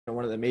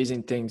one of the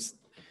amazing things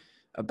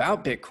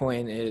about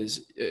Bitcoin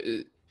is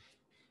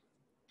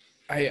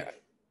I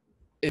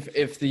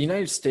if the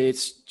United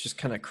States just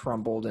kind of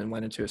crumbled and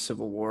went into a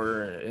civil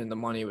war and the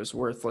money was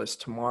worthless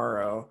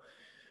tomorrow,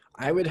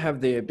 I would have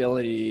the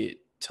ability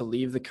to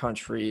leave the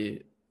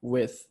country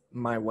with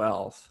my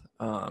wealth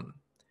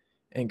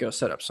and go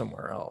set up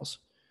somewhere else.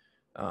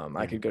 I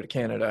Yeah. could go to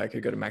Canada, I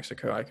could go to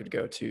Mexico, I could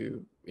go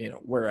to,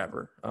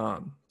 wherever.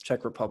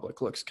 Czech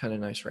Republic looks kind of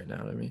nice right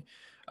now to me.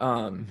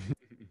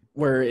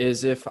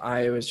 Whereas if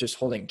I was just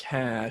holding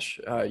cash,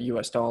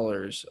 US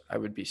dollars, I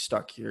would be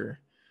stuck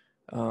here.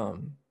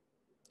 Um,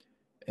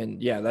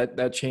 and yeah,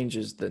 that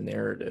changes the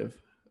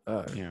narrative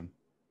Yeah.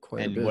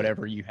 quite a And bit.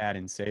 whatever you had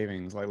in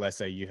savings, like let's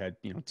say you had,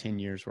 10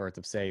 years worth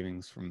of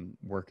savings from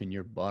working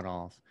your butt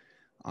off,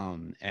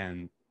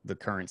 and the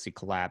currency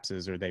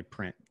collapses or they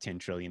print $10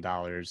 trillion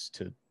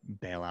to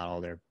bail out all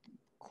their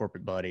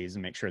corporate buddies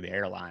and make sure the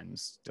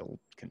airlines still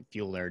can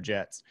fuel their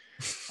jets.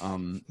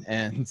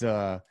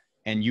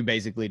 And you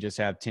basically just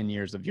have 10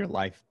 years of your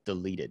life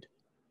deleted.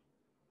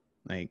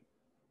 Like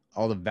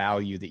all the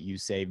value that you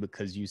saved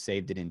because you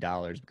saved it in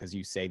dollars, because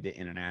you saved it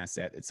in an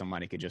asset that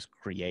somebody could just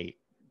create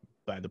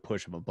by the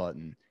push of a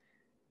button.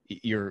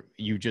 You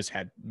just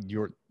had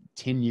your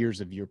 10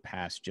 years of your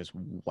past just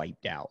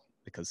wiped out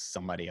because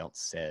somebody else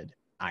said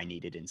I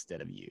need it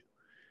instead of you,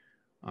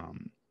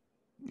 um,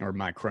 or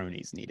my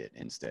cronies need it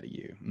instead of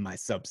you, my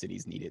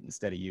subsidies need it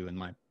instead of you, and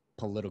my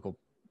political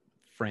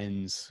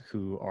friends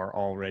who are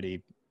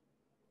already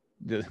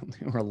who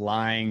are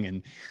lying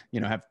and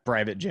have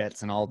private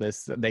jets and all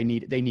this, they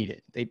need it, they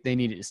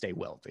need it to stay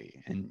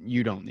wealthy, and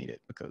you don't need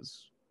it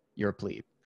because you're a plebe.